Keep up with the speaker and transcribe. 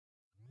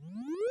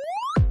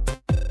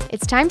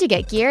It's time to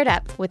get geared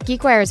up with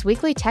GeekWire's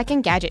weekly tech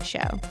and gadget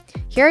show.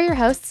 Here are your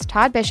hosts,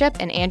 Todd Bishop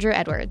and Andrew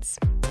Edwards.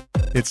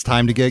 It's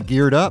time to get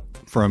geared up.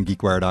 From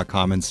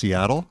GeekWire.com in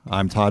Seattle,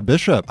 I'm Todd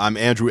Bishop. I'm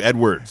Andrew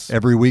Edwards.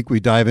 Every week we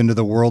dive into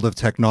the world of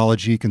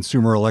technology,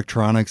 consumer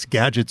electronics,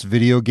 gadgets,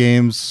 video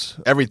games.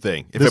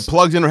 Everything. If it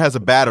plugs in or has a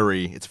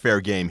battery, it's fair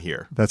game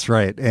here. That's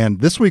right. And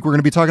this week we're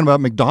going to be talking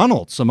about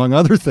McDonald's, among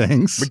other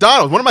things.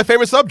 McDonald's, one of my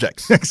favorite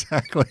subjects.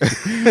 Exactly.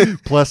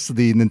 Plus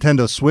the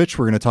Nintendo Switch.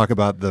 We're going to talk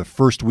about the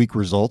first week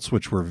results,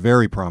 which were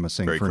very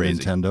promising for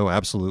crazy. Nintendo.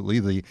 Absolutely.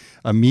 The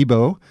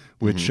Amiibo,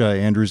 which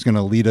Andrew's going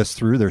to lead us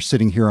through. They're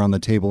sitting here on the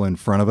table in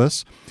front of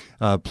us.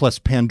 Plus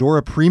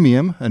Pandora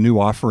Premium, a new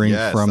offering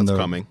from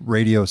the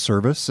radio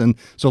service. And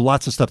so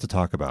lots of stuff to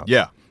talk about.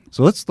 Yeah.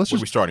 So let's what are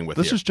we starting with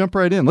Let's here? just jump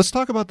right in. Let's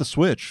talk about the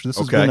Switch. This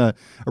has been a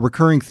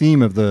recurring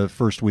theme of the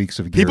first weeks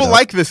of Geared People Up.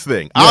 like this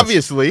thing,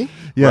 obviously,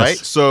 Yes. right?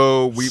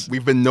 So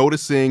we've been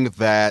noticing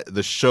that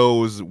the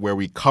shows where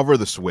we cover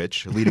the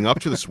Switch, leading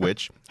up to the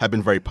Switch, have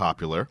been very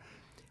popular.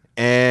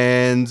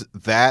 And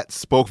that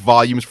spoke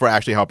volumes for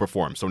actually how it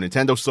performed. So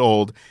Nintendo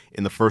sold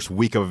in the first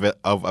week of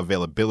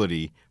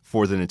availability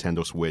for the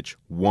Nintendo Switch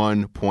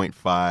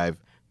 1.5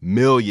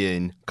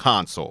 million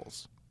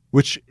consoles.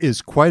 Which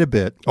is quite a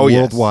bit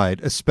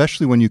worldwide,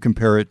 especially when you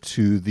compare it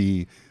to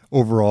the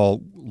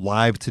overall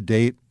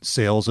live-to-date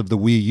sales of the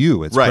Wii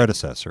U, its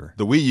predecessor.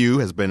 The Wii U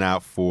has been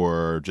out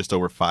for just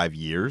over 5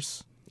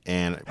 years.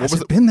 And Has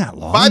it been that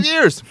long? 5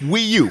 years.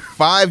 Wii U,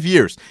 5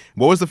 years.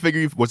 What was the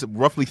figure? Was it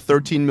roughly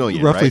 13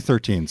 million? Roughly right?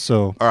 13.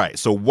 So, all right.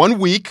 So 1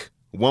 week,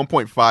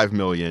 1.5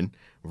 million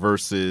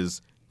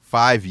versus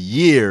 5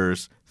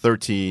 years,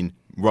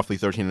 roughly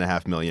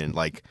 13.5 million.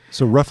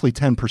 So roughly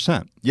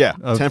 10%. Yeah,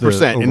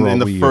 10% in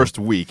the first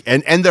week.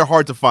 And they're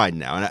hard to find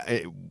now.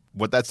 And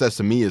what that says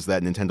to me is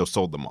that Nintendo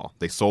sold them all.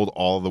 They sold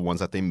all of the ones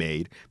that they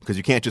made because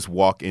you can't just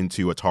walk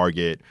into a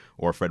Target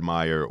or a Fred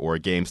Meyer or a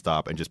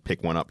GameStop and just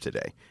pick one up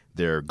today.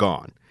 They're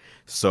gone.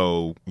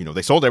 So,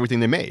 they sold everything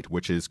they made,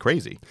 which is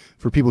crazy.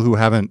 For people who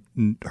haven't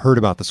heard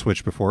about the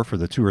Switch before, for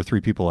the 2 or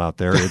 3 people out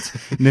there, it's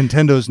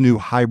Nintendo's new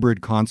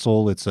hybrid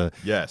console. It's a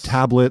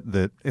tablet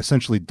that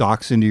essentially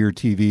docks into your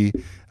TV,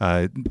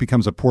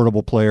 becomes a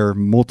portable player,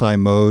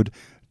 multi-mode,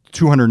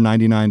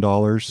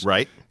 $299.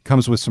 Right.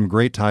 Comes with some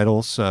great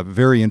titles,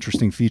 very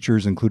interesting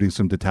features, including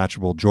some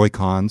detachable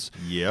Joy-Cons.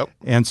 Yep.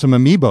 And some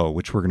Amiibo,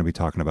 which we're going to be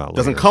talking about later.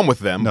 Doesn't come with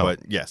them, but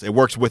yes, it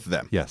works with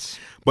them. Yes.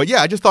 But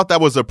yeah, I just thought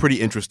that was a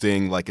pretty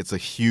interesting, it's a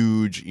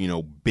huge,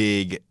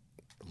 big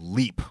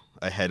leap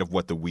ahead of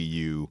what the Wii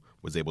U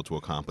was able to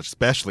accomplish,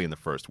 especially in the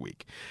first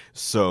week.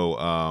 So,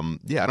 I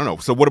don't know.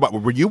 So what about,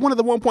 were you one of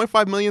the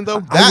 1.5 million, though?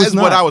 That is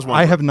what I was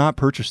wondering. I have not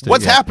purchased it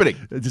What's yet. happening?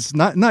 It's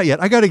not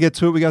yet. I got to get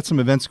to it. We got some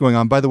events going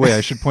on. By the way,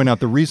 I should point out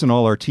the reason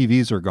all our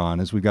TVs are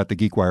gone is we've got the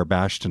GeekWire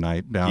Bash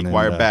tonight down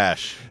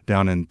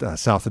in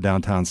south of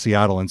downtown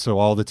Seattle. And so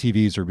all the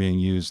TVs are being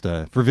used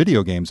for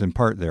video games in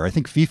part there. I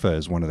think FIFA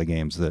is one of the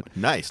games that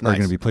are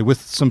going to be played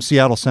with some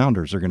Seattle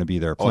Sounders are going to be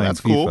there playing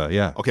that's FIFA. Cool.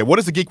 Yeah. Okay, what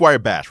is the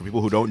GeekWire Bash for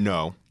people who don't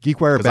know?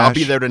 GeekWire Bash. I'll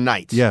be there tonight.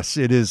 Yes,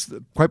 it is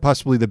quite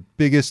possibly the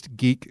biggest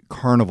geek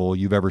carnival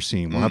you've ever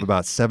seen. We'll have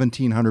about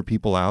 1,700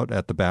 people out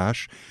at the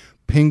Bash.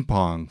 Ping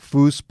pong,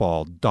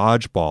 foosball,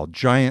 dodgeball,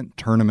 giant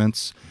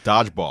tournaments.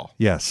 Dodgeball.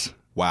 Yes.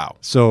 Wow.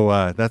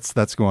 So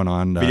that's going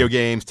on. Video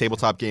games,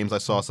 tabletop games. I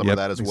saw some of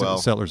that as well.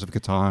 Settlers of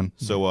Catan.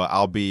 So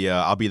I'll be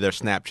there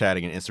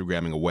Snapchatting and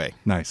Instagramming away.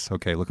 Nice.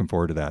 Okay, looking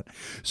forward to that.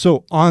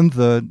 So on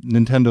the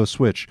Nintendo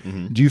Switch,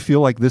 do you feel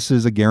like this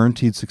is a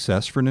guaranteed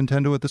success for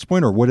Nintendo at this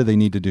point, or what do they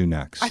need to do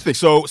next? I think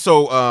so.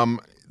 So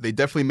they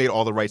definitely made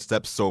all the right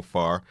steps so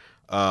far.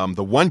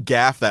 The one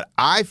gaffe that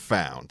I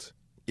found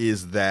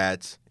is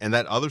that, and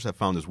that others have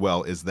found as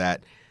well, is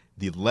that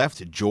the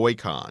left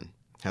Joy-Con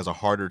has a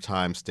harder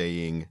time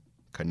staying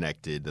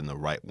connected than the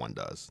right one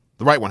does.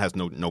 The right one has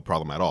no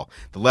problem at all.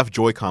 The left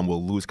Joy-Con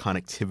will lose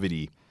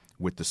connectivity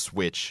with the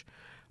Switch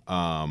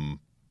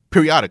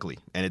periodically,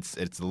 and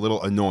it's a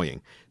little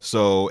annoying.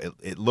 So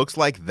it looks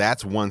like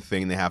that's one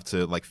thing they have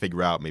to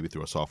figure out, maybe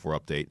through a software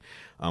update.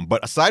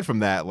 But aside from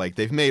that,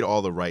 they've made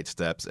all the right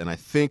steps, and I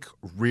think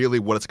really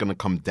what it's going to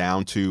come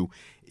down to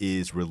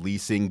is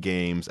releasing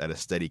games at a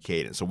steady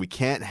cadence. So we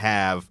can't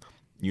have,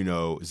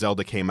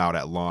 Zelda came out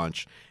at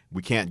launch.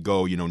 We can't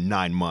go,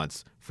 9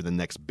 months for the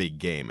next big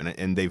game.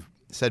 And they've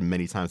said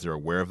many times they're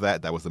aware of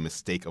that. That was the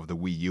mistake of the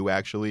Wii U,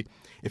 actually.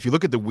 If you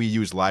look at the Wii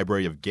U's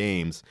library of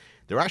games,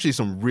 there are actually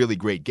some really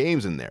great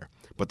games in there.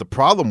 But the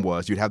problem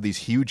was you'd have these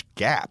huge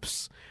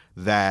gaps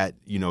that,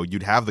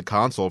 you'd have the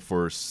console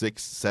for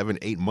 6, 7,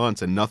 8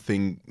 months and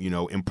nothing,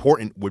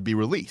 important would be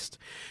released.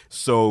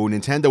 So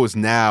Nintendo is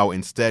now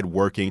instead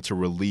working to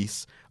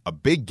release a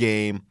big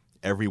game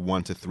every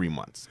 1 to 3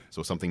 months.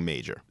 So something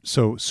major.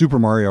 So Super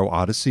Mario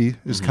Odyssey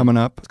is coming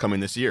up. It's coming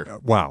this year.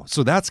 Wow.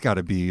 So that's got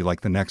to be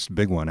the next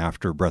big one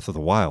after Breath of the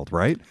Wild,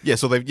 right? Yeah.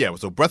 So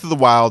Breath of the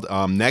Wild.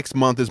 Next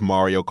month is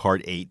Mario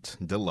Kart 8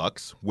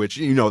 Deluxe, which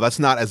that's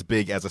not as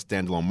big as a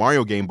standalone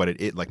Mario game, but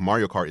it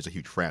Mario Kart is a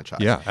huge franchise.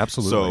 Yeah,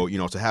 absolutely.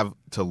 So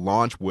to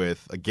launch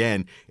with,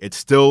 again, it's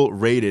still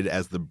rated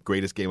as the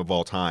greatest game of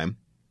all time.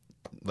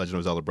 Legend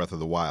of Zelda Breath of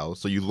the Wild.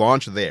 So you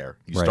launch there.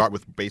 You start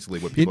with basically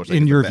what people are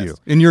saying. In your view.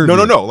 In your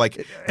view. No.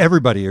 Like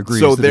everybody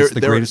agrees that it's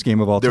the greatest game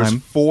of all time.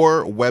 There's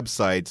 4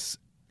 websites,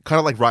 kind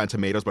of like Rotten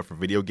Tomatoes, but for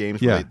video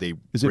games. Yeah. They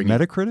is it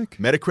Metacritic?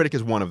 Metacritic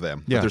is one of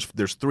them. Yeah. But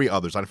there's 3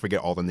 others. I forget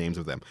all the names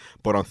of them.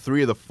 But on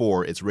 3 of the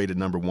 4, it's rated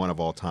number 1 of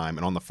all time,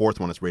 and on the 4th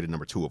one, it's rated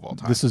number 2 of all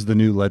time. This is the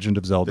new Legend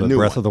of Zelda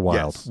Breath of the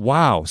Wild. Yes.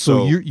 Wow.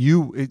 So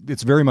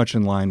it's very much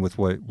in line with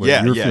what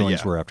your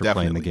feelings were after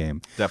playing the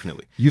game.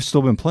 Definitely. You've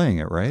still been playing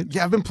it, right?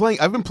 Yeah, I've been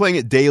playing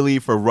it daily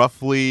for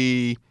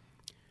roughly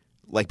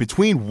like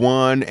between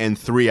 1 and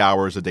 3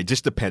 hours a day,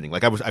 just depending.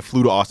 Like I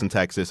flew to Austin,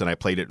 Texas, and I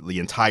played it the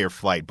entire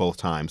flight both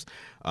times,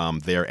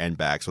 there and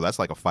back. So that's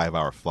like a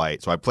 5-hour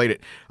flight. So I've played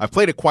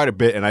it quite a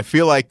bit, and I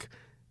feel like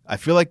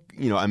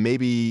I'm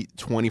maybe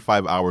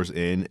 25 hours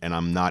in, and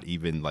I'm not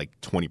even like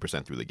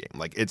 20% through the game.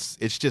 Like it's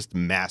just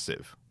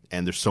massive,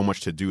 and there's so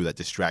much to do that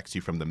distracts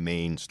you from the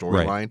main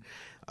storyline.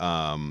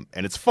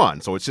 And it's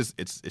fun. So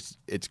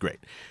it's great.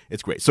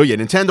 It's great. So yeah,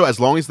 Nintendo, as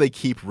long as they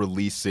keep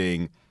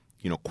releasing,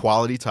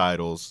 quality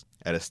titles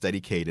at a steady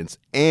cadence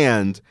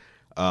and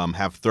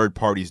have third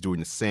parties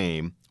doing the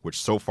same,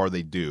 which so far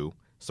they do.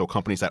 So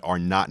companies that are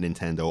not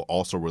Nintendo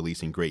also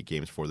releasing great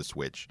games for the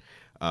Switch.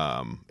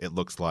 It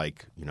looks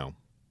like,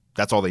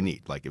 that's all they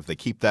need. Like if they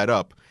keep that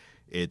up,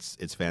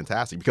 it's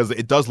fantastic because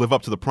it does live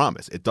up to the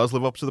promise. It does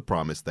live up to the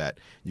promise that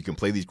you can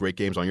play these great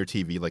games on your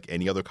TV like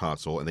any other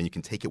console, and then you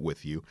can take it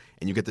with you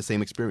and you get the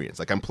same experience.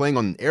 Like I'm playing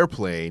on an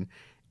airplane,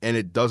 and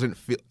it doesn't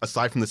feel,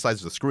 aside from the size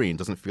of the screen,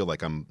 doesn't feel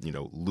like I'm,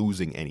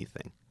 losing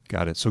anything.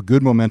 Got it. So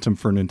good momentum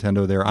for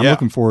Nintendo there. I'm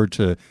looking forward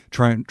to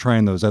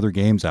trying those other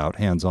games out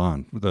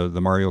hands-on,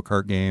 the Mario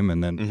Kart game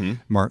and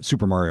then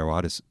Super Mario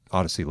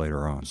Odyssey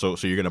later on. So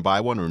you're going to buy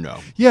one or no?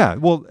 Yeah,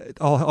 well,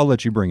 I'll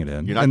let you bring it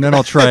in, and then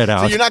I'll try it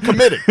out. So you're not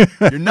committing.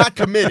 You're not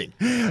committing.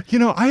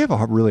 I have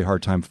a really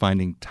hard time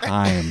finding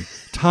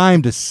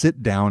time to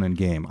sit down and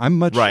game.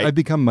 I've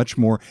become much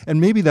more, and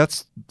maybe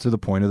that's to the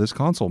point of this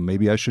console.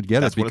 Maybe I should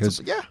get it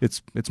because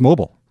it's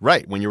mobile.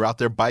 Right. When you're out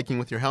there biking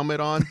with your helmet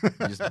on,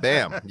 you just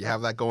bam, you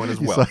have that going as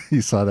well.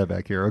 You saw that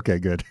back here. Okay,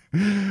 good. All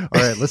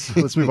right,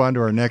 let's move on to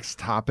our next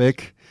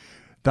topic.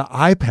 The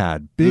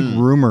iPad. Big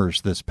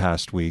rumors this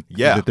past week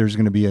that there's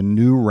going to be a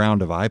new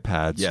round of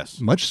iPads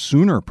much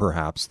sooner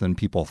perhaps than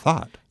people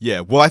thought.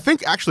 Yeah, well, I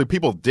think actually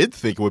people did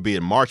think it would be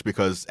in March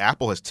because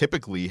Apple has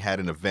typically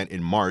had an event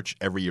in March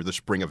every year, the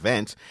spring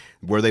event,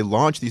 where they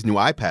launch these new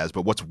iPads.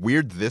 But what's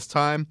weird this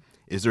time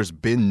is there's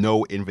been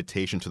no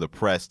invitation to the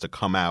press to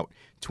come out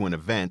to an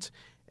event.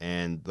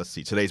 And let's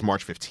see, today's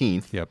March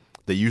 15th. Yep.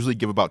 They usually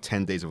give about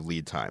 10 days of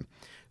lead time.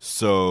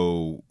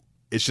 So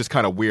it's just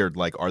kind of weird.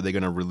 Like, are they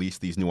going to release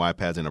these new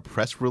iPads in a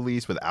press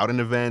release without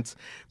an event?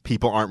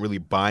 People aren't really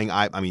buying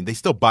they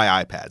still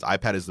buy iPads.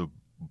 iPad is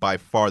by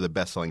far the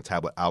best-selling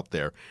tablet out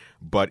there.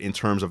 But in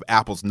terms of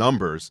Apple's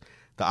numbers,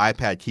 the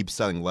iPad keeps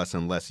selling less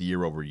and less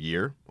year over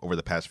year over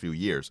the past few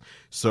years.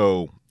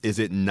 So is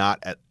it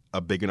not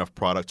a big enough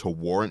product to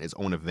warrant its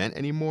own event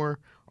anymore?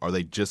 Are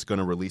they just going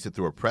to release it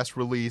through a press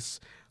release?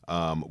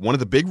 One of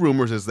the big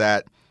rumors is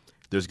that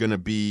there's going to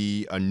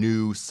be a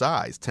new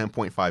size,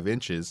 10.5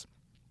 inches,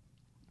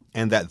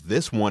 and that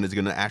this one is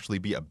going to actually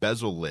be a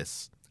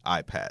bezel-less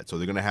iPad. So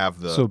they're going to have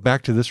the... So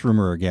back to this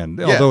rumor again.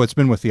 Yeah. Although it's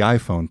been with the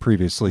iPhone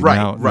previously. Right.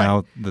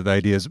 Now the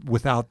idea is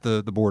without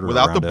the border.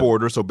 Without the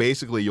border. So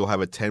basically you'll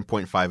have a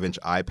 10.5-inch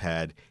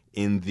iPad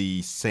in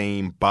the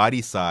same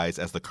body size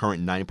as the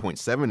current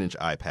 9.7-inch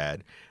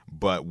iPad,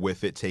 but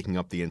with it taking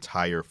up the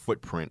entire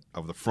footprint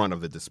of the front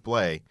of the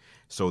display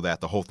so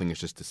that the whole thing is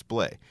just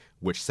display,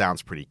 which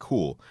sounds pretty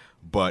cool.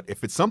 But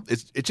if it's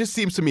it just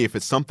seems to me if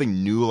it's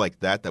something new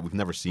like that we've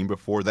never seen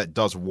before, that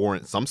does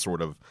warrant some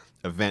sort of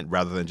event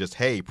rather than just,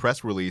 hey,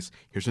 press release,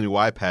 here's a new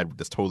iPad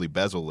that's totally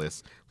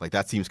bezel-less. Like,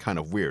 that seems kind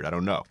of weird. I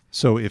don't know.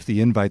 So if the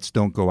invites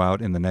don't go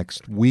out in the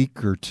next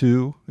week or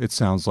two, it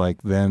sounds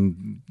like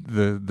then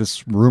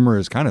this rumor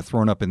is kind of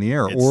thrown up in the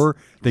air. Or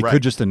they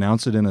could just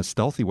announce it in a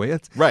stealthy way.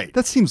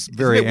 That seems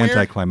very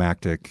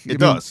anticlimactic. It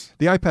does.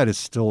 The iPad is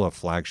still a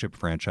flagship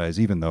franchise,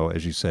 even though,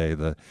 as you say,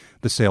 the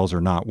sales are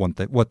not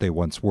what they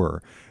once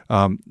were,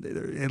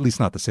 at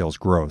least not the sales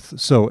growth.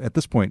 So at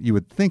this point, you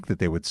would think that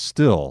they would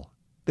still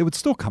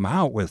come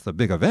out with a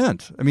big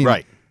event. I mean,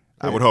 right.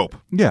 I would hope.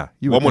 Yeah.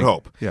 One would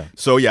hope. Yeah.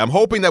 So, yeah, I'm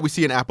hoping that we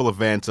see an Apple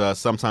event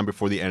sometime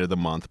before the end of the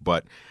month.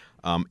 But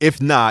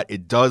if not,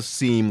 it does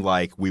seem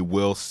like we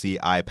will see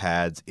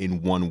iPads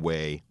in one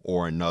way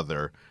or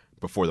another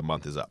before the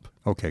month is up.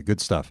 Okay,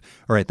 good stuff.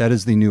 All right, that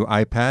is the new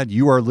iPad.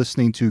 You are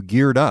listening to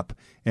Geared Up,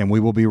 and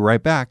we will be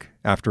right back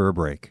after a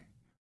break.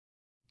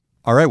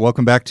 All right,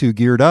 welcome back to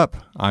Geared Up.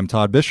 I'm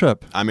Todd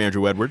Bishop. I'm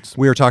Andrew Edwards.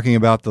 We are talking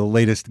about the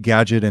latest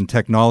gadget and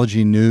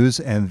technology news,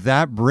 and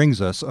that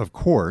brings us, of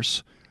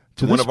course,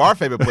 one of our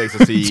favorite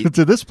places to eat.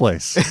 to this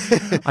place.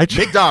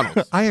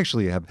 McDonald's. I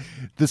actually have.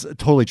 This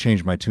totally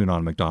changed my tune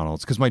on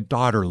McDonald's because my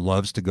daughter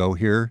loves to go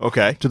here.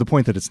 Okay. To the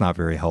point that it's not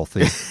very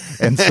healthy.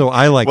 And so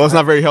I like... Well, it's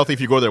not very healthy if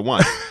you go there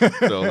once.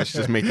 So let's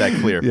just make that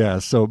clear. Yeah.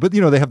 So, but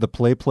they have the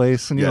Play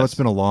Place, and it's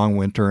been a long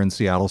winter in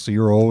Seattle, so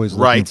you're always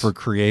looking for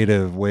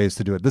creative ways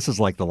to do it. This is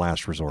like the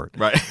last resort.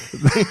 Right.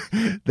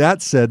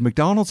 That said,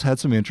 McDonald's had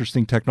some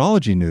interesting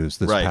technology news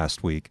this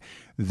past week.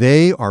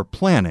 They are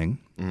planning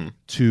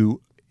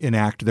to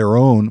enact their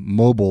own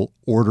mobile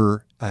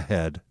order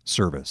ahead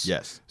service.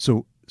 Yes.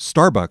 So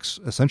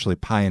Starbucks essentially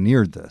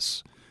pioneered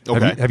this.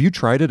 Okay. Have you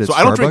tried it at Starbucks? So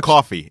I don't drink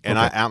coffee, and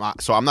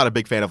I'm not a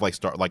big fan of like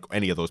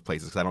any of those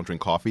places because I don't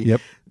drink coffee.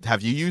 Yep.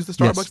 Have you used the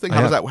Starbucks thing?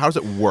 How does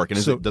it work?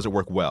 And does it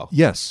work well?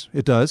 Yes,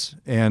 it does.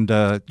 And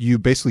you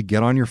basically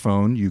get on your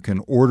phone. You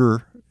can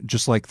order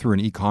just like through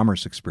an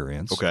e-commerce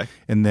experience. Okay.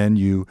 And then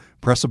you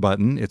press a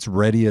button. It's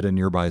ready at a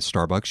nearby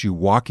Starbucks. You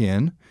walk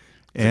in.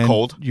 And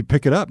cold? You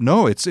pick it up.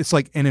 No, it's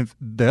like, and if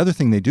the other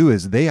thing they do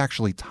is they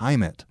actually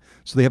time it.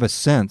 So they have a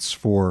sense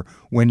for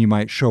when you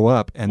might show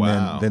up, and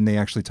then they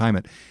actually time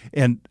it.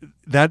 And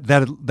that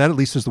at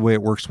least is the way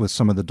it works with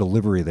some of the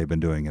delivery they've been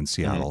doing in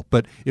Seattle.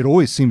 But it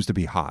always seems to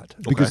be hot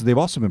because they've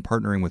also been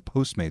partnering with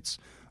Postmates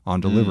on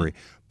delivery.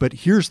 But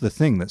here's the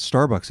thing that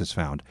Starbucks has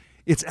found.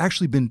 It's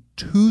actually been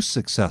too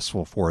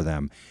successful for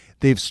them.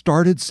 They've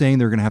started saying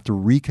they're going to have to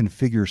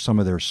reconfigure some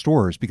of their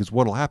stores because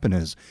what will happen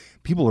is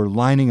people are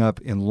lining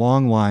up in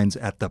long lines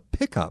at the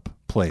pickup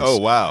place. Oh,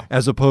 wow.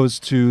 As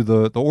opposed to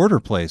the order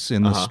place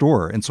in the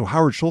store. And so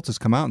Howard Schultz has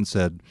come out and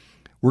said,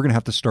 we're going to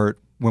have to start,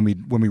 when we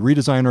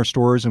redesign our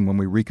stores and when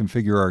we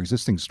reconfigure our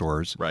existing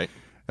stores, right?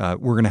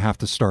 We're going to have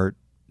to start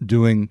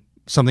doing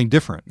something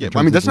different. Yeah,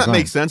 I mean, doesn't that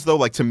make sense, though?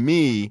 Like, to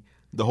me,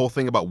 the whole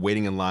thing about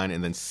waiting in line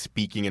and then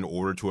speaking an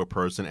order to a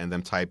person and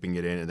them typing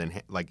it in and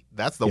then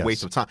that's the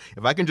waste of time.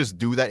 If I can just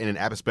do that in an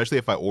app, especially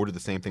if I order the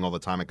same thing all the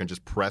time, I can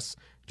just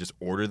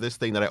order this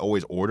thing that I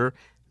always order.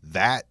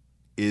 That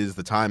is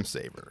the time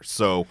saver.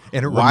 So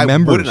why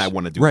wouldn't I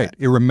want to do that? Right.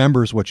 It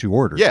remembers what you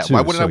ordered. Yeah. Too,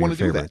 why wouldn't I want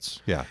to do that?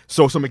 Yeah.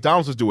 So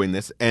McDonald's is doing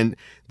this, and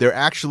they're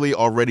actually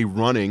already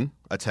running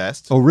a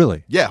test. Oh,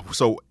 really? Yeah.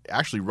 So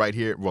actually right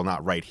here, well,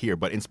 not right here,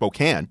 but in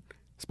Spokane.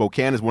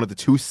 Spokane is one of the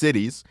 2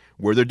 cities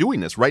where they're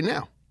doing this right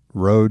now.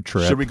 Road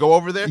trip. Should we go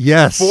over there?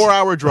 Yes.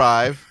 4-hour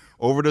drive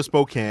over to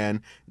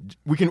Spokane.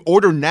 We can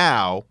order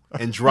now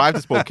and drive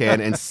to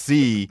Spokane and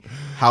see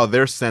how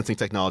their sensing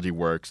technology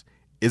works.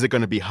 Is it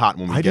going to be hot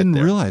when we get there? I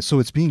didn't realize. So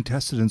it's being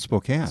tested in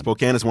Spokane.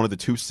 Spokane is one of the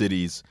 2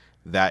 cities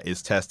that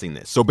is testing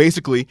this. So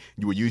basically,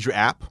 you would use your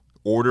app,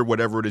 order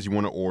whatever it is you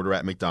want to order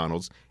at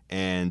McDonald's,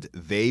 and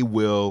they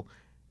will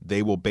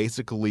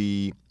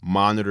basically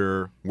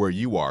monitor where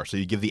you are. So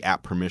you give the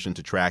app permission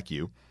to track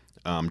you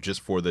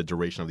just for the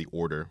duration of the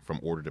order, from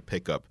order to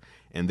pickup.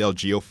 And they'll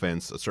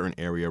geofence a certain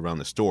area around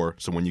the store.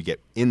 So when you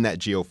get in that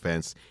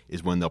geofence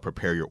is when they'll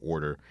prepare your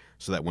order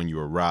so that when you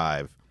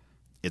arrive,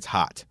 it's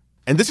hot.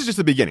 And this is just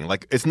the beginning.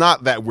 Like, it's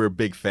not that we're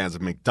big fans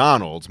of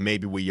McDonald's.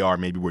 Maybe we are,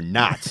 maybe we're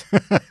not.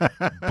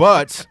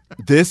 But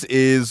this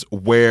is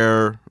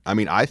where,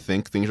 I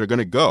think things are going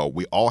to go.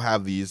 We all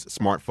have these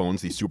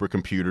smartphones, these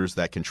supercomputers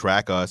that can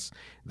track us,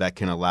 that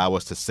can allow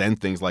us to send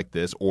things like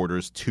this,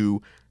 orders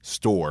to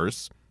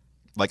stores.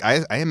 Like,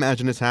 I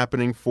imagine it's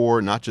happening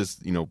for not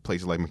just,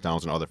 places like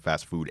McDonald's and other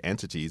fast food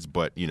entities,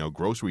 but,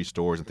 grocery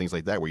stores and things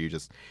like that, where you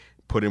just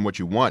put in what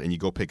you want and you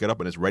go pick it up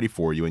and it's ready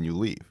for you and you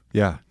leave.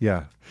 Yeah,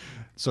 yeah.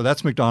 So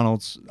that's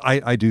McDonald's.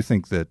 I do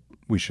think that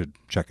we should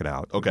check it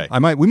out. Okay.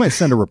 We might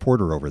send a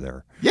reporter over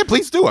there. Yeah,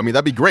 please do.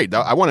 That'd be great.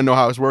 I want to know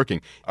how it's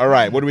working. All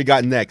right, what do we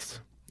got next?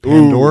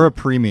 Pandora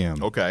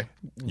Premium. Okay.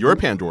 You're a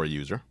Pandora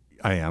user.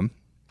 I am.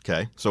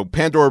 Okay. So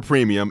Pandora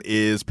Premium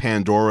is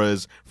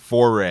Pandora's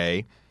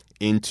foray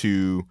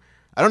into,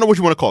 I don't know what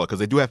you want to call it, because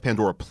they do have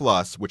Pandora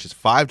Plus, which is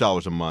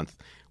 $5 a month,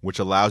 which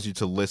allows you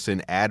to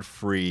listen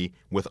ad-free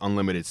with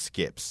unlimited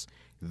skips.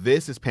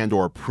 This is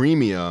Pandora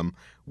Premium,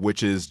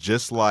 which is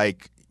just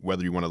like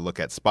whether you want to look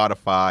at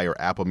Spotify or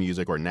Apple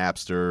Music or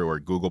Napster or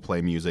Google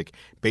Play Music,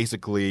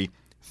 basically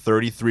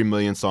 33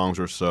 million songs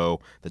or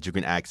so that you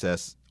can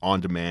access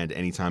on demand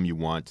anytime you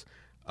want,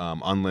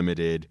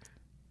 unlimited.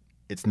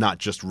 It's not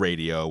just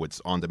radio,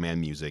 it's on-demand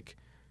music.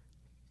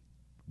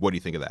 What do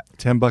you think of that?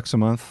 $10 a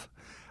month.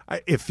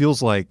 It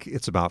feels like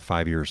it's about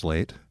 5 years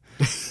late.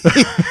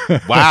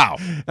 Wow.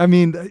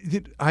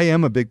 I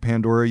am a big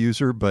Pandora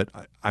user, but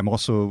I'm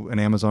also an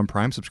Amazon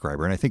Prime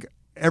subscriber. And I think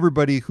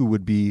everybody who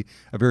would be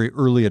a very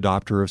early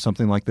adopter of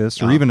something like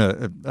this, or even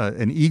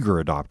an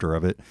eager adopter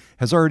of it,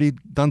 has already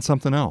done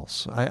something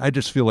else. I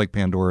just feel like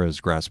Pandora is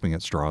grasping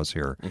at straws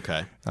here.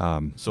 Okay.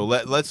 So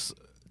let's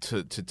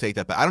take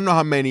that back. I don't know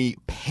how many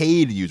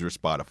paid users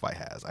Spotify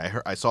has.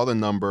 I saw the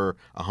number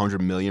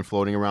 100 million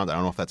floating around. I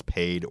don't know if that's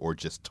paid or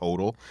just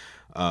total.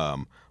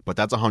 But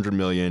that's 100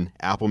 million.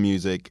 Apple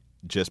Music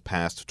just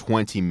passed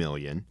 20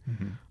 million.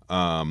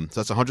 Mm-hmm.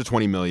 So that's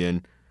 120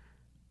 million.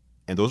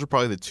 And those are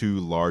probably the 2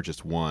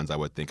 largest ones, I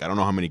would think. I don't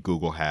know how many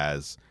Google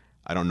has.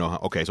 I don't know how.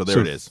 Okay, so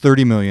it is.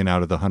 30 million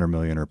out of the 100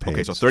 million are paid.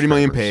 Okay, so 30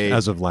 million paid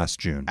as of last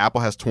June.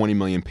 Apple has 20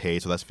 million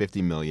paid, so that's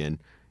 50 million,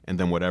 and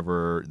then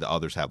whatever the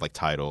others have, like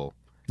Tidal,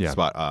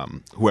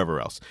 whoever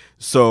else.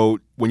 So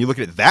when you look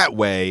at it that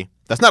way,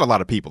 that's not a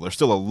lot of people. There's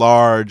still a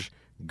large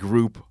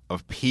group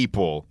of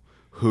people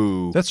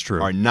who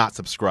are not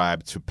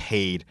subscribed to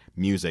paid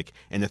music.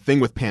 And the thing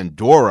with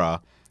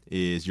Pandora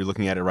is, you're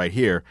looking at it right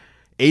here,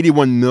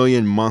 81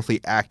 million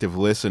monthly active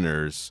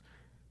listeners.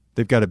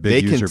 They've got a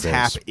big user base. They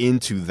can tap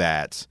into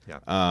that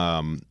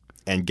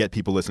and get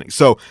people listening.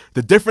 So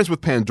the difference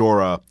with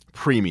Pandora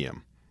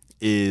Premium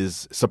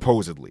is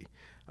supposedly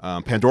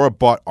Pandora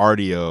bought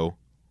Rdio,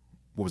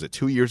 what was it,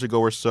 2 years ago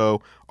or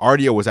so?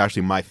 Rdio was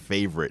actually my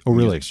favorite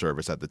music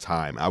service at the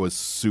time. I was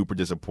super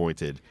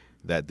disappointed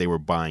that they were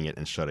buying it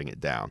and shutting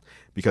it down,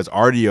 because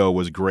Rdio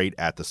was great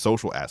at the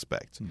social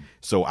aspect.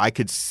 So I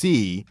could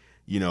see,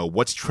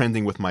 what's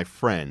trending with my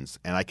friends,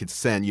 and I could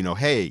send,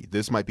 hey,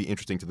 this might be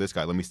interesting to this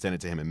guy. Let me send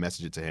it to him and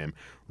message it to him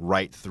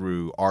right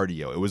through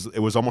Rdio. It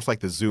was almost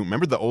like the Zune.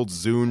 Remember the old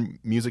Zune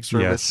music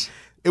service? Yes.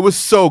 It was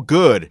so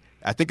good.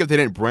 I think if they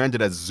didn't brand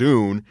it as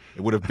Zune,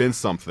 it would have been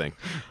something.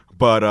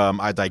 But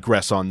I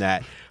digress on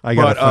that. I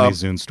got a funny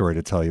Zune story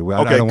to tell you.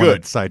 I don't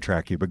want to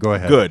sidetrack you, but go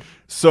ahead. Good.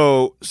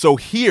 So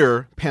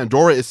here,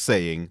 Pandora is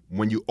saying,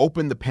 when you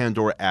open the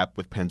Pandora app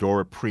with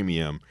Pandora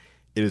Premium,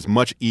 it is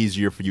much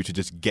easier for you to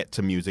just get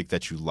to music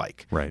that you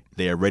like. Right.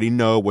 They already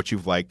know what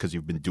you've liked because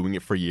you've been doing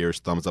it for years,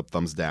 thumbs up,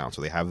 thumbs down.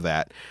 So they have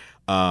that.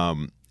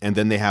 And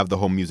then they have the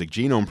Home Music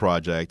Genome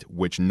Project,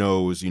 which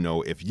knows,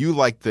 if you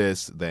like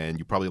this, then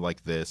you probably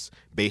like this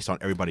based on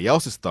everybody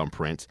else's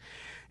thumbprint.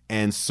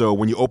 And so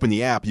when you open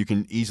the app, you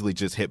can easily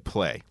just hit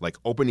play. Like,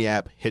 open the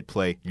app, hit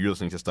play, you're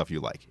listening to stuff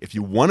you like. If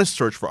you want to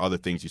search for other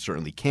things, you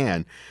certainly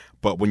can.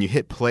 But when you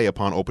hit play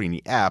upon opening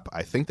the app,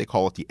 I think they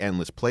call it the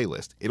endless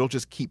playlist. It'll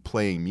just keep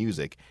playing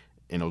music,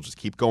 and it'll just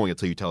keep going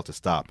until you tell it to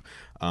stop,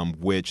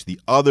 which the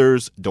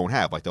others don't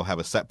have. Like, they'll have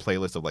a set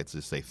playlist of, let's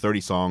just say,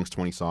 30 songs,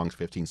 20 songs,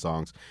 15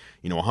 songs,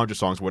 100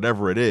 songs,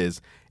 whatever it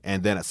is.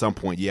 And then at some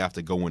point, you have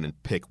to go in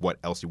and pick what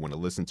else you want to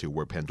listen to,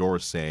 where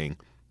Pandora's saying,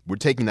 we're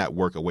taking that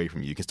work away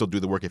from you. You can still do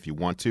the work if you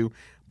want to,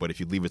 but if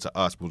you leave it to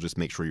us, we'll just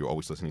make sure you're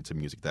always listening to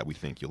music that we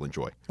think you'll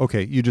enjoy.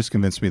 Okay, you just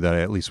convinced me that I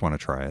at least want to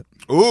try it.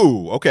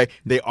 Ooh, okay.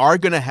 They are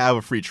going to have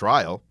a free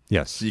trial.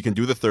 Yes. So you can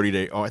do the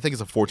 30-day, I think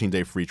it's a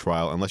 14-day free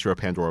trial, unless you're a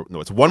Pandora.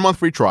 No, it's a 1 month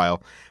free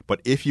trial,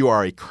 but if you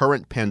are a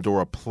current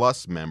Pandora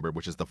Plus member,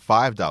 which is the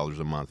 $5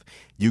 a month,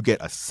 you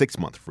get a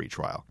 6-month free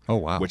trial. Oh,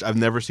 wow. Which I've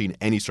never seen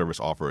any service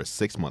offer a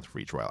 6-month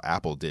free trial.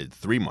 Apple did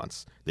 3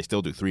 months. They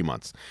still do 3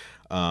 months.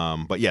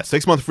 But yeah,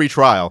 6-month free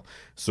trial.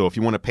 So if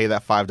you want to pay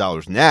that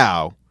 $5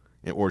 now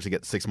in order to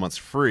get 6 months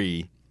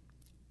free,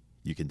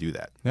 you can do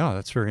that. Yeah,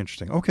 that's very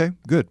interesting. Okay,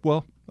 good.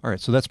 Well, all right.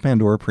 So that's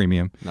Pandora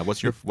Premium. Now,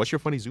 what's your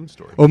funny Zune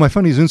story? Oh, my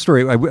funny Zune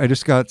story. I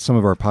just got some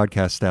of our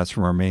podcast stats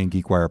from our main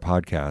GeekWire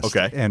podcast.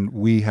 Okay. And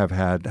we have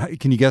had,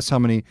 can you guess how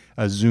many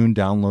Zune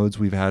downloads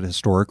we've had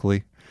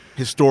historically?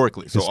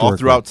 Historically. So all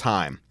throughout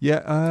time.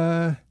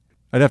 Yeah.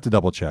 I'd have to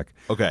double check.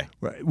 Okay.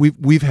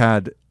 We've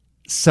had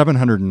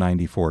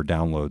 794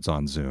 downloads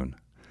on Zune.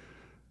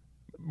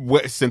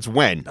 Since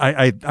when?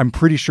 I'm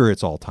pretty sure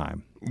it's all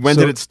time. When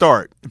did it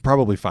start?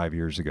 Probably 5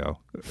 years ago.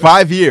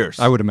 5 years?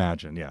 I would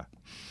imagine, yeah.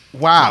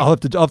 Wow. I'll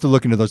have to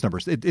look into those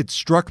numbers. It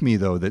struck me,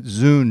 though, that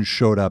Zune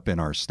showed up in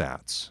our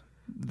stats.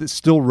 It's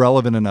still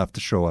relevant enough to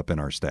show up in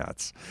our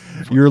stats.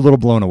 You're a little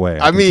blown away.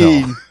 I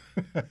mean,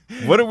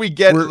 what do we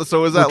get?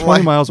 So is that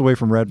 20 miles away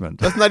from Redmond?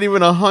 That's not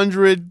even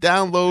 100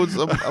 downloads.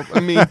 I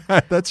mean,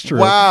 that's true.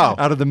 Wow.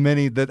 Out of tens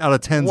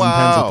and tens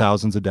of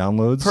thousands of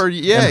downloads,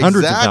 and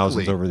hundreds of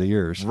thousands over the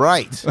years.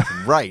 Right,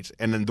 right.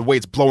 And then the way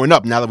it's blowing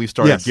up now that we've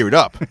started geared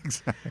up.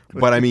 Exactly.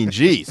 But I mean,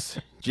 geez.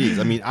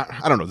 I mean,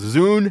 I don't know.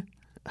 Zune.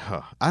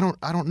 I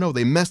don't know.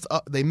 They messed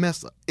up.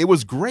 It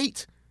was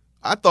great.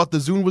 I thought the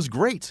Zune was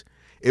great.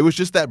 It was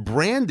just that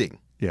branding.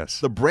 Yes.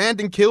 The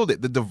branding killed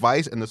it. The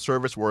device and the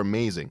service were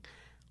amazing.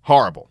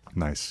 Horrible.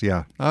 Nice.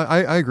 Yeah.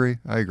 I agree.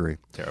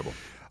 Terrible.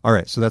 All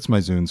right. So that's my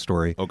Zune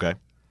story. Okay.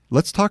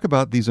 Let's talk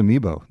about these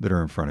Amiibo that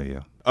are in front of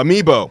you.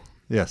 Amiibo.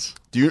 Yes.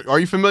 Are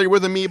you familiar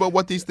with Amiibo?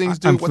 What these things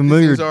do? I'm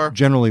familiar these things are?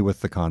 Generally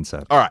with the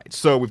concept. All right.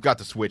 So we've got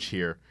the Switch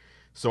here.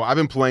 So I've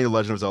been playing The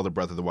Legend of Zelda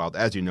Breath of the Wild,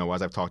 as you know,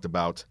 as I've talked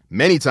about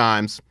many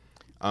times.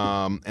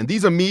 And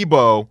these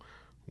Amiibo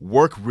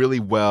work really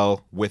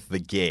well with the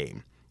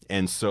game.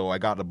 And so I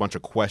got a bunch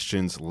of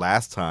questions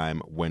last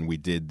time when we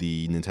did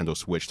the Nintendo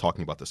Switch,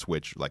 talking about the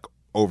Switch, like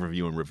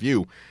overview and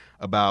review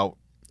about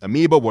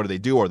Amiibo. What do they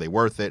do? Are they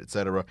worth it?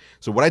 Etc.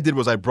 So what I did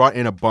was I brought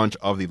in a bunch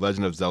of the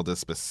Legend of Zelda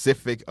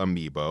specific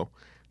Amiibo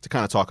to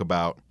kind of talk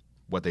about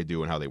what they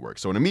do and how they work.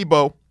 So an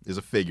Amiibo is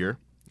a figure,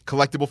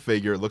 collectible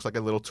figure. It looks like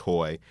a little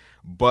toy,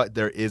 but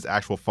there is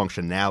actual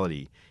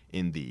functionality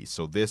in these.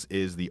 So this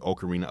is the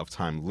Ocarina of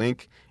Time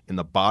Link. In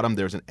the bottom,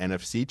 there's an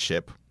NFC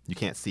chip. You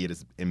can't see it.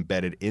 It's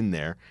embedded in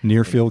there.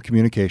 Near field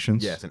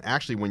communications. Yes, and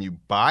actually when you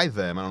buy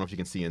them, I don't know if you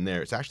can see in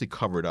there, it's actually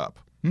covered up.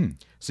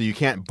 So you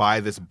can't buy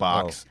this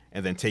box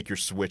and then take your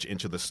Switch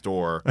into the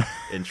store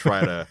and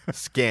try to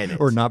scan it,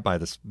 or not buy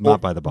the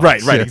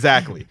box. Right,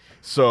 exactly.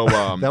 So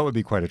that would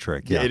be quite a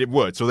trick. Yeah, it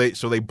would. So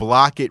they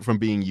block it from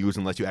being used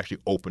unless you actually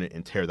open it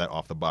and tear that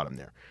off the bottom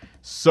there.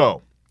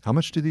 So how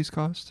much do these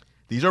cost?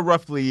 These are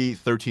roughly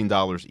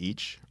 $13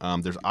 each.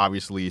 There's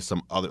obviously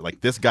some other,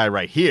 like this guy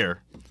right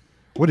here.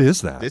 What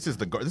is that? This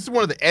is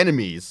one of the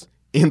enemies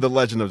in The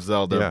Legend of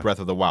Zelda Breath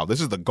of the Wild.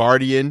 This is the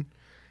Guardian.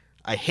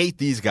 I hate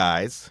these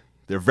guys.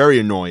 They're very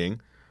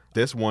annoying.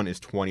 This one is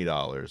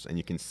 $20, and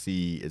you can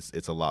see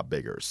it's a lot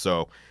bigger.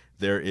 So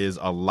there is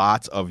a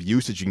lot of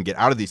usage you can get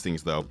out of these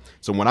things, though.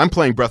 So when I'm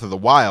playing Breath of the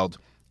Wild,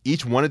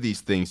 each one of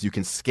these things you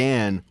can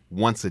scan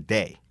once a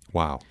day.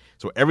 Wow.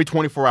 So every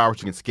 24 hours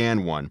you can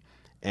scan one.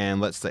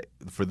 And let's say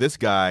for this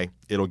guy,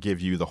 it'll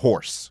give you the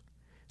horse.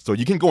 So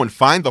you can go and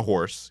find the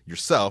horse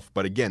yourself.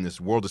 But again,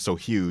 this world is so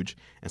huge,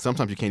 and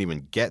sometimes you can't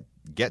even get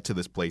to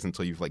this place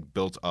until you've like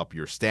built up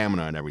your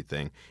stamina and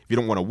everything. If you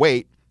don't want to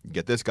wait, you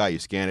get this guy, you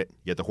scan it,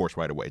 you get the horse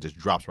right away. It just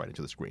drops right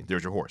into the screen.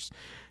 There's your horse.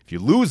 If you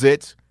lose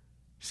it,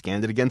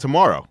 scan it again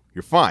tomorrow.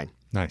 You're fine.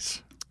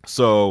 Nice.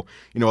 So,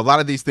 a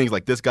lot of these things,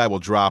 like this guy will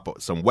drop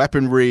some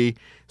weaponry,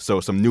 so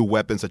some new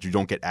weapons that you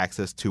don't get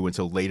access to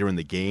until later in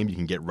the game, you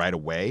can get right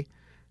away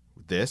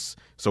with this.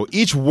 So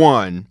each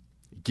one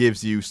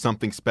gives you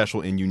something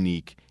special and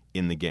unique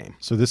in the game.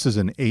 So this is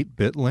an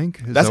 8-bit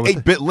Link? That's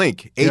 8-bit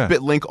Link.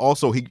 8-bit Link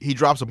also, he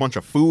drops a bunch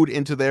of food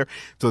into there.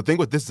 So the thing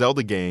with this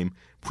Zelda game,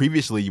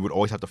 previously you would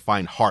always have to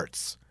find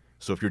hearts.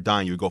 So if you're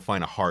dying, you would go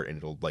find a heart and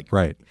it'll like...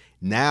 Right.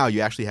 Now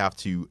you actually have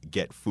to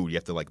get food. You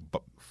have to like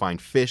find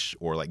fish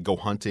or like go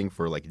hunting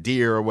for like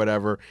deer or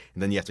whatever.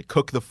 And then you have to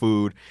cook the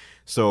food.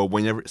 So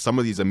whenever some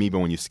of these amiibo,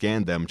 when you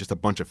scan them, just a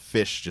bunch of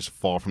fish just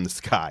fall from the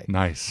sky.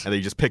 Nice. And then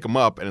you just pick them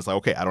up and it's like,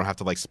 okay, I don't have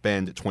to like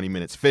spend 20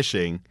 minutes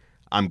fishing.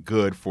 I'm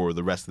good for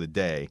the rest of the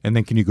day. And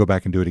then can you go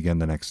back and do it again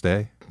the next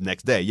day?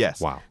 Next day, yes.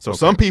 Wow. So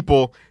some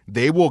people,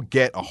 they will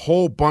get a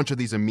whole bunch of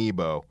these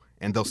amiibo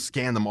and they'll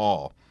scan them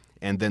all.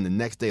 And then the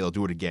next day they'll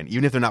do it again.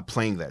 Even if they're not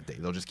playing that day,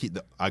 they'll just keep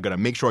I got to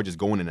make sure I just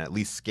go in and at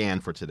least scan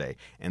for today.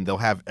 And they'll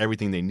have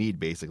everything they need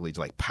basically to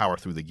like power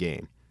through the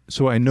game.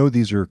 So I know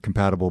these are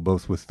compatible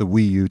both with the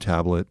Wii U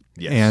tablet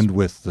and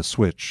with the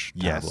Switch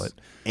tablet.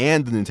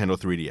 And the Nintendo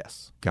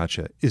 3DS.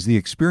 Gotcha. Is the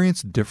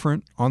experience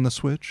different on the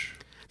Switch?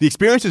 The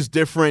experience is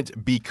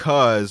different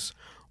because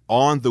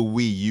on the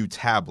Wii U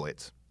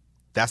tablet,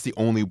 that's the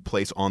only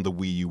place on the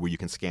Wii U where you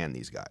can scan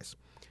these guys.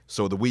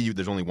 So the Wii U,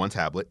 there's only one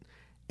tablet.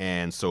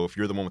 And so if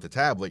you're the one with the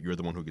tablet, you're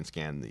the one who can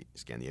scan the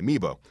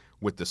amiibo.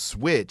 With the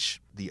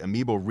Switch, the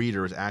amiibo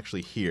reader is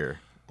actually here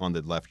on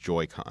the left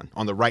Joy-Con,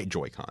 on the right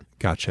Joy-Con.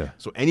 Gotcha.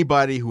 So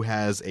anybody who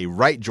has a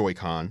right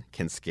Joy-Con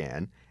can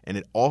scan, and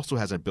it also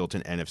has a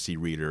built-in NFC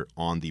reader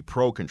on the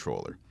Pro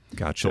controller.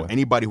 Gotcha. So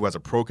anybody who has a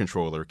Pro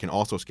controller can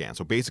also scan.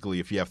 So basically,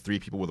 if you have 3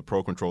 people with a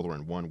Pro controller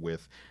and 1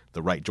 with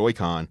the right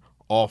Joy-Con,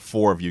 all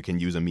 4 of you can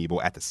use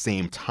amiibo at the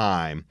same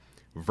time,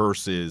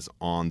 versus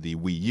on the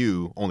Wii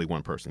U, only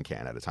 1 person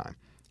can at a time.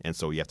 And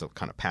so you have to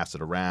kind of pass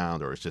it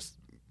around, or it's just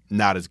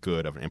not as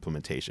good of an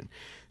implementation.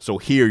 So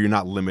here, you're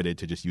not limited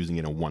to just using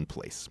it in one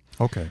place.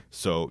 Okay.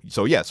 So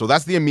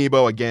that's the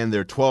amiibo. Again,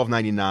 they're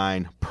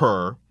 $12.99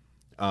 per.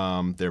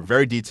 They're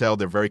very detailed.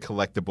 They're very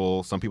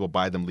collectible. Some people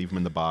buy them, leave them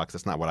in the box.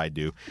 That's not what I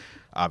do,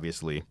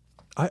 obviously.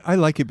 I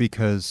like it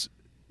because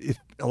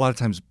a lot of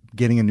times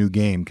getting a new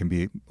game can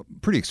be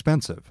pretty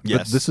expensive. Yes.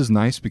 But this is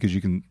nice because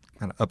you can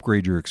kind of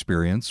upgrade your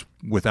experience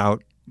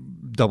without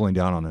doubling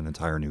down on an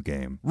entire new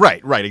game.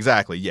 Right,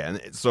 exactly. Yeah.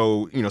 And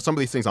so, some of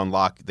these things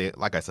unlock,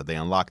 like I said, they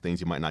unlock things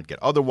you might not get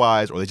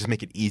otherwise, or they just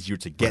make it easier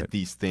to get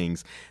these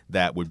things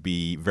that would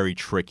be very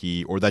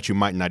tricky, or that you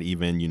might not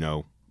even,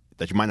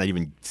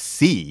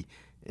 see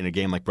in a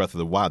game like Breath of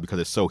the Wild because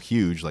it's so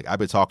huge. Like, I've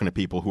been talking to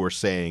people who are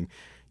saying,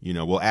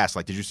 we'll ask,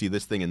 like, did you see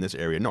this thing in this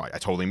area? No, I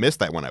totally missed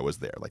that when I was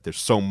there. Like, there's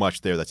so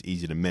much there that's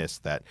easy to miss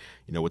that,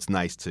 it's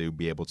nice to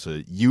be able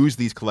to use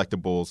these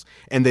collectibles,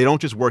 and they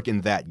don't just work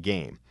in that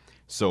game.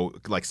 So,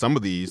 like, some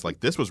of these,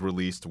 like, this was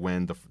released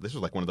when this was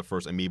like one of the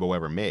first amiibo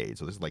ever made.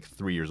 So this is like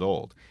 3 years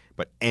old.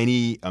 But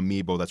any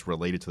amiibo that's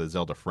related to the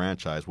Zelda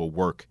franchise will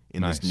work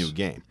in this new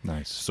game.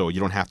 Nice. So you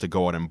don't have to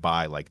go out and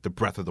buy like the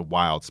Breath of the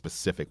Wild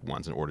specific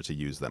ones in order to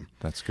use them.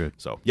 That's good.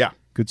 So yeah,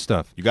 good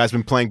stuff. You guys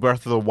been playing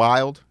Breath of the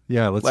Wild?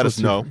 Yeah, let us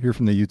know. Hear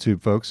from the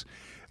YouTube folks.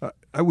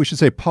 We should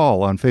say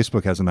Paul on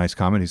Facebook has a nice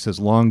comment. He says,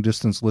 long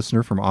distance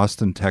listener from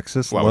Austin,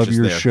 Texas. Well, love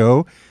your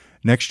show.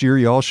 Next year,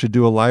 y'all should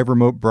do a live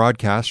remote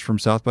broadcast from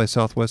South by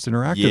Southwest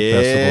Interactive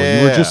Festival.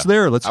 You were just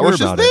there. Let's hear about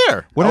it. I was just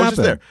there. What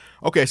happened?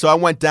 Okay, so I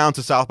went down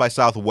to South by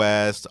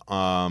Southwest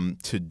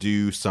to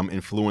do some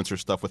influencer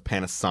stuff with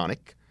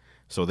Panasonic.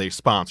 So they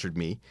sponsored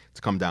me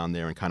to come down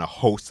there and kind of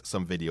host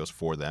some videos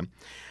for them.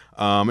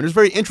 And it was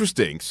very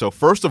interesting. So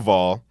first of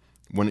all,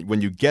 when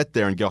you get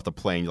there and get off the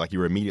plane,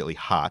 you're immediately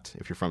hot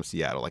if you're from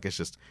Seattle. Like, it's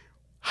just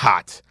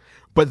hot.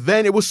 But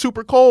then it was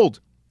super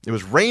cold. It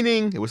was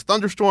raining, it was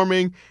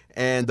thunderstorming,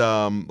 and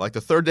like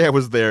the third day I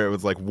was there, it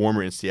was like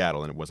warmer in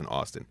Seattle than it was in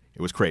Austin.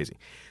 It was crazy.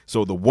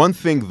 So the one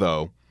thing,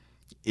 though,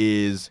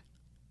 is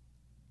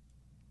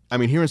I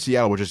mean, here in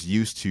Seattle, we're just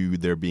used to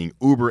there being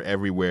Uber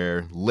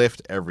everywhere,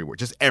 Lyft everywhere,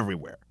 just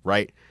everywhere,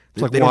 right?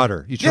 It's like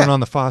water. You turn on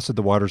the faucet,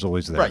 the water's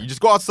always there. Right. You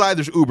just go outside,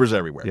 there's Ubers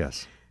everywhere.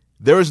 Yes.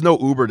 There is no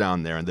Uber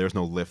down there, and there's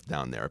no Lyft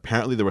down there.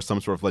 Apparently, there was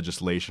some sort of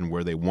legislation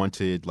where they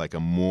wanted like a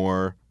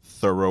more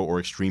thorough or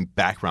extreme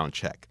background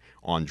check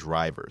on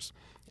drivers.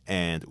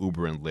 And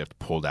Uber and Lyft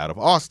pulled out of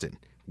Austin,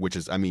 which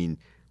is, I mean,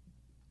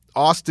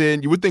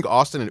 Austin, you would think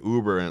Austin and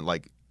Uber and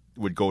like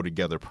would go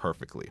together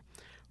perfectly,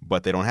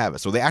 but they don't have it.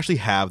 So they actually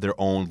have their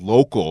own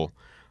local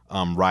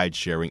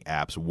ride-sharing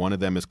apps. One of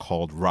them is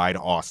called Ride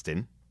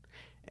Austin,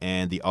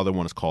 and the other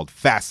one is called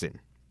Fasten.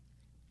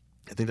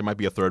 I think there might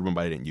be a third one,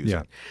 but I didn't use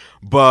it.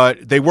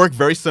 But they work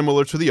very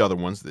similar to the other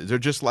ones. They're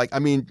just like, I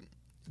mean,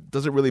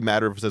 does it really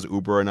matter if it says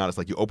Uber or not? It's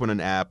like you open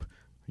an app,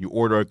 you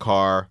order a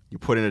car, you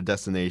put in a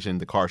destination,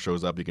 the car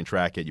shows up, you can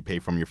track it, you pay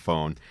from your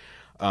phone.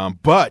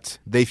 But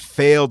they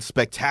failed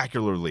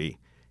spectacularly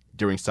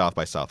during South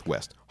by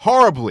Southwest.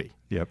 Horribly.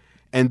 Yep.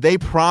 And they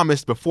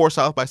promised before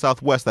South by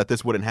Southwest that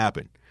this wouldn't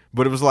happen.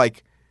 But it was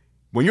like,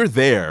 when you're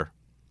there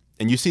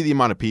and you see the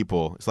amount of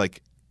people, it's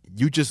like,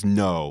 you just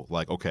know,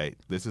 like, okay,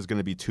 this is going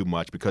to be too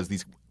much,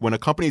 because when a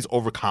company is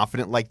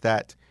overconfident like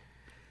that,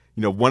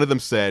 you know, one of them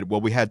said,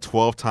 well, we had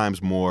 12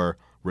 times more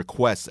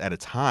requests at a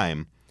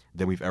time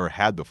than we've ever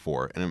had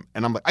before. And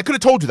I'm like, I could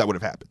have told you that would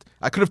have happened.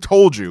 I could have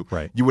told you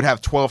you would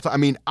have 12 times. I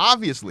mean,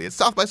 obviously, it's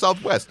South by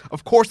Southwest.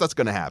 Of course that's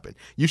going to happen.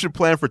 You should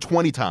plan for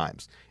 20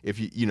 times. If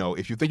you think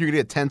you're going to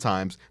get 10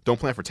 times, don't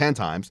plan for 10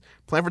 times.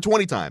 Plan for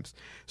 20 times.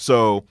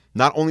 So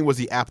not only was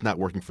the app not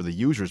working for the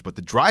users, but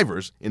the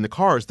drivers in the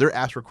cars, their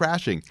apps were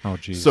crashing. Oh,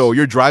 geez. So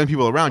you're driving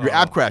people around. Your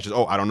app crashes.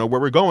 Oh, I don't know where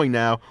we're going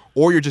now.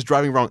 Or you're just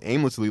driving around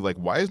aimlessly like,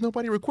 why is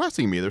nobody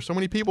requesting me? There's so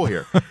many people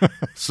here.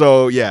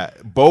 So, yeah,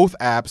 both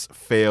apps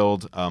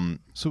failed.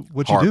 So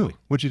what'd you do?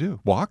 What'd you do?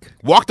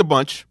 Walked a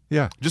bunch.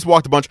 Yeah. Just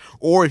walked a bunch.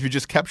 Or if you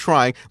just kept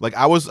trying, like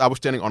I was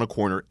standing on a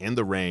corner in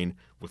the rain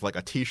with like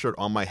a T-shirt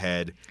on my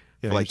head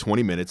for like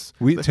 20 minutes.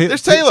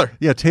 There's Taylor.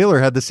 Taylor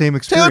had the same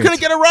experience. Taylor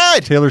couldn't get a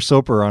ride. Taylor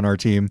Soper on our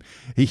team,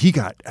 he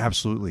got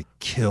absolutely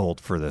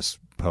killed for this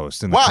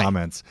post in the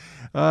comments.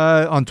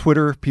 On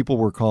Twitter, people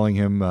were calling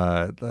him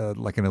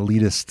like an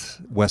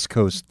elitist West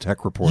Coast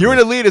tech reporter. You're an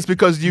elitist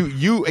because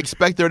you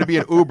expect there to be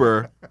an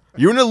Uber.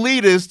 You're an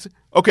elitist.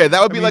 Okay,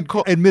 that would be like...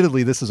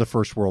 admittedly, this is a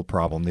first world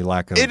problem, the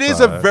lack of... It is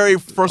a very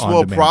first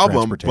world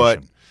problem,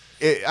 but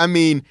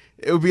it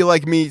would be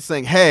like me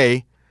saying,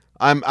 hey,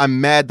 I'm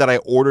mad that I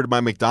ordered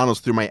my McDonald's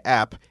through my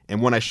app,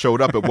 and when I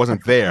showed up, it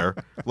wasn't there.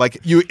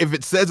 Like, if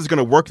it says it's going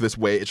to work this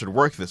way, it should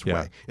work this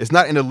way. It's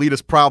not an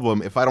elitist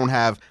problem if I don't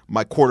have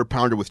my quarter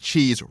pounder with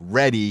cheese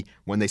ready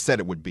when they said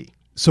it would be.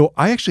 So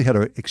I actually had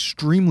an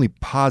extremely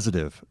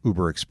positive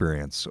Uber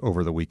experience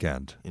over the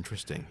weekend.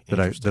 Interesting.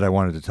 That I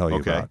wanted to tell you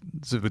about.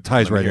 So it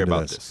ties right into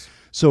this.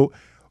 So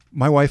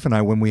my wife and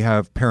I, when we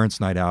have parents'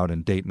 night out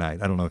and date night,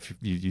 I don't know if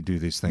you do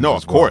these things. No,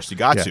 of course. You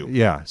got to.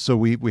 Yeah. So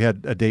we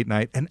had a date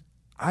night, and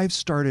I've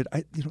started,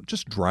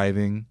 just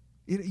driving.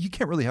 You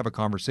can't really have a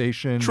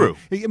conversation. True.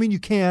 I mean, you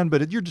can,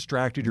 but you're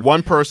distracted.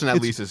 One person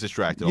at least is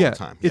distracted all the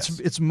time.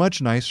 Yes. It's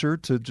much nicer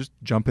to just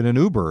jump in an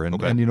Uber.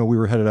 And we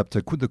were headed up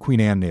to the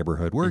Queen Anne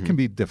neighborhood where it can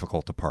be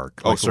difficult to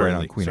park. Certainly. Right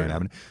on Queen Anne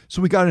Avenue.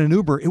 So we got in an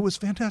Uber. It was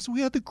fantastic. We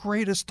had the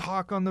greatest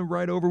talk on the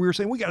ride over. We were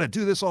saying, we got to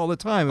do this all the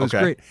time. It was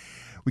great.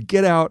 We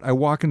get out. I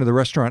walk into the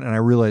restaurant, and I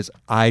realize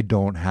I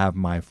don't have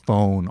my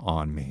phone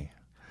on me.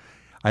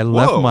 I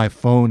left my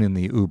phone in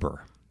the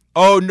Uber.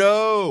 Oh,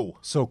 no.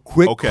 So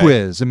quick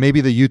quiz, and maybe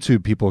the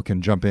YouTube people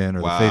can jump in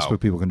or the Facebook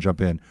people can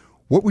jump in.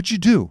 What would you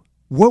do?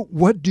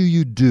 What do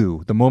you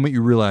do the moment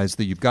you realize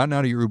that you've gotten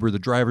out of your Uber, the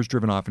driver's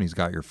driven off, and he's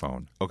got your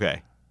phone?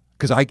 Okay.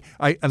 Because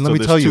let me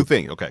tell you. Two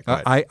things. Okay, go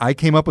ahead. I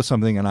came up with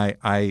something, and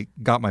I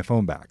got my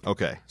phone back.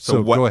 Okay.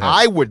 So what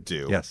I would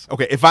do. Yes.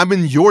 Okay, if I'm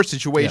in your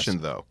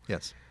situation, though.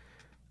 Yes.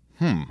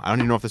 I don't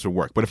even know if this would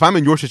work. But if I'm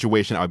in your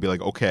situation, I would be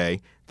like,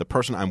 okay, the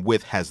person I'm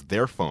with has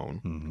their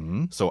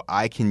phone, so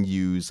I can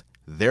use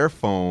their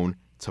phone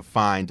to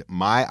find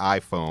my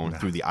iPhone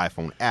through the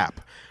iPhone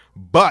app.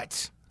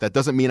 But that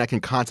doesn't mean I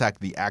can contact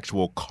the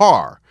actual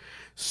car.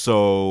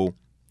 So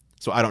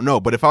I don't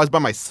know. But if I was by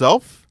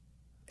myself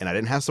and I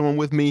didn't have someone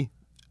with me,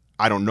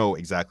 I don't know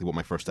exactly what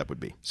my first step would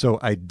be. So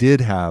I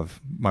did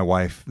have my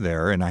wife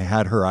there, and I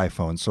had her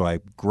iPhone. So I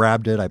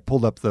grabbed it. I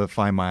pulled up the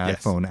Find My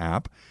iPhone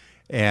app,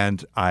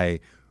 and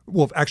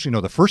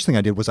the first thing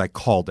I did was I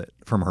called it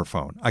from her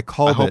phone. I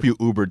hope you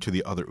Ubered to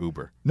the other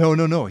Uber. No.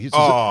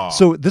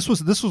 So this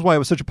was why it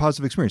was such a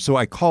positive experience. So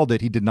I called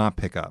it. He did not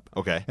pick up.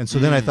 Okay. And so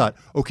then I thought,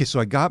 okay, so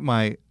I got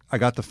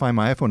the Find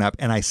My iPhone app,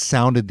 and I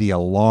sounded the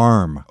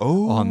alarm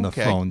on the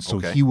phone so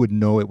he would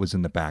know it was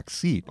in the back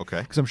seat.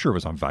 Okay. Because I'm sure it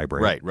was on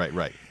vibrate.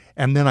 Right.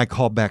 And then I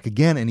called back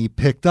again, and he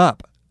picked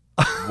up.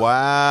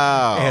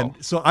 Wow.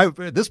 And so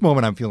at this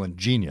moment, I'm feeling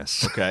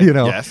genius. Okay.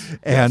 Yes.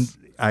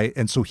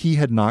 And so he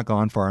had not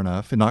gone far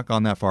enough, and not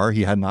gone that far.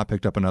 He had not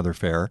picked up another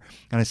fare.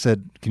 And I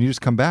said, can you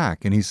just come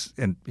back? And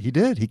he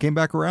did. He came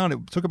back around.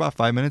 It took about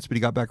 5 minutes, but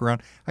he got back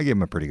around. I gave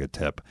him a pretty good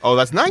tip. Oh,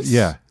 that's nice.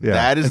 Yeah.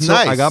 That is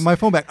nice. So I got my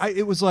phone back.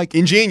 It was like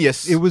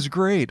ingenious. It was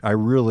great.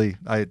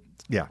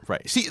 Yeah.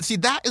 Right. See,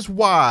 that is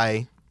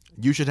why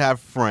you should have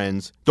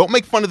friends. Don't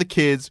make fun of the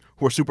kids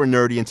who are super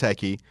nerdy and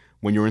techie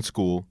when you're in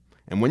school.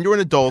 And when you're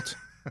an adult,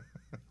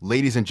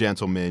 ladies and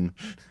gentlemen,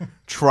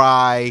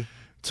 try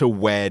to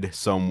wed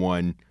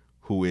someone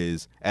who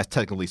is as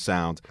technically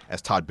sound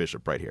as Todd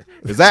Bishop right here.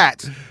 Because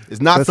that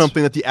is not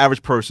something that the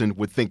average person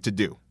would think to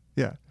do.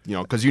 Yeah.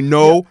 Because you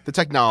know the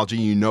technology,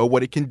 you know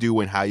what it can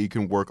do and how you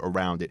can work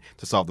around it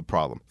to solve the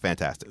problem.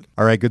 Fantastic.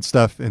 All right, good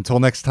stuff.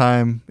 Until next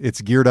time, it's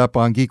Geared Up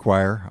on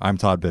GeekWire. I'm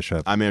Todd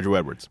Bishop. I'm Andrew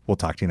Edwards. We'll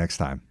talk to you next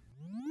time.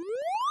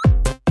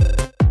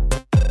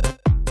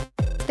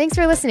 Thanks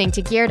for listening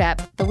to Geared Up,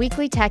 the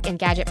weekly tech and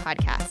gadget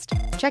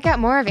podcast. Check out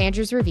more of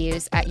Andrew's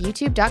reviews at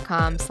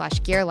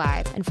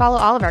youtube.com/gearlive and follow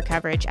all of our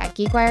coverage at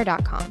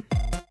geekwire.com.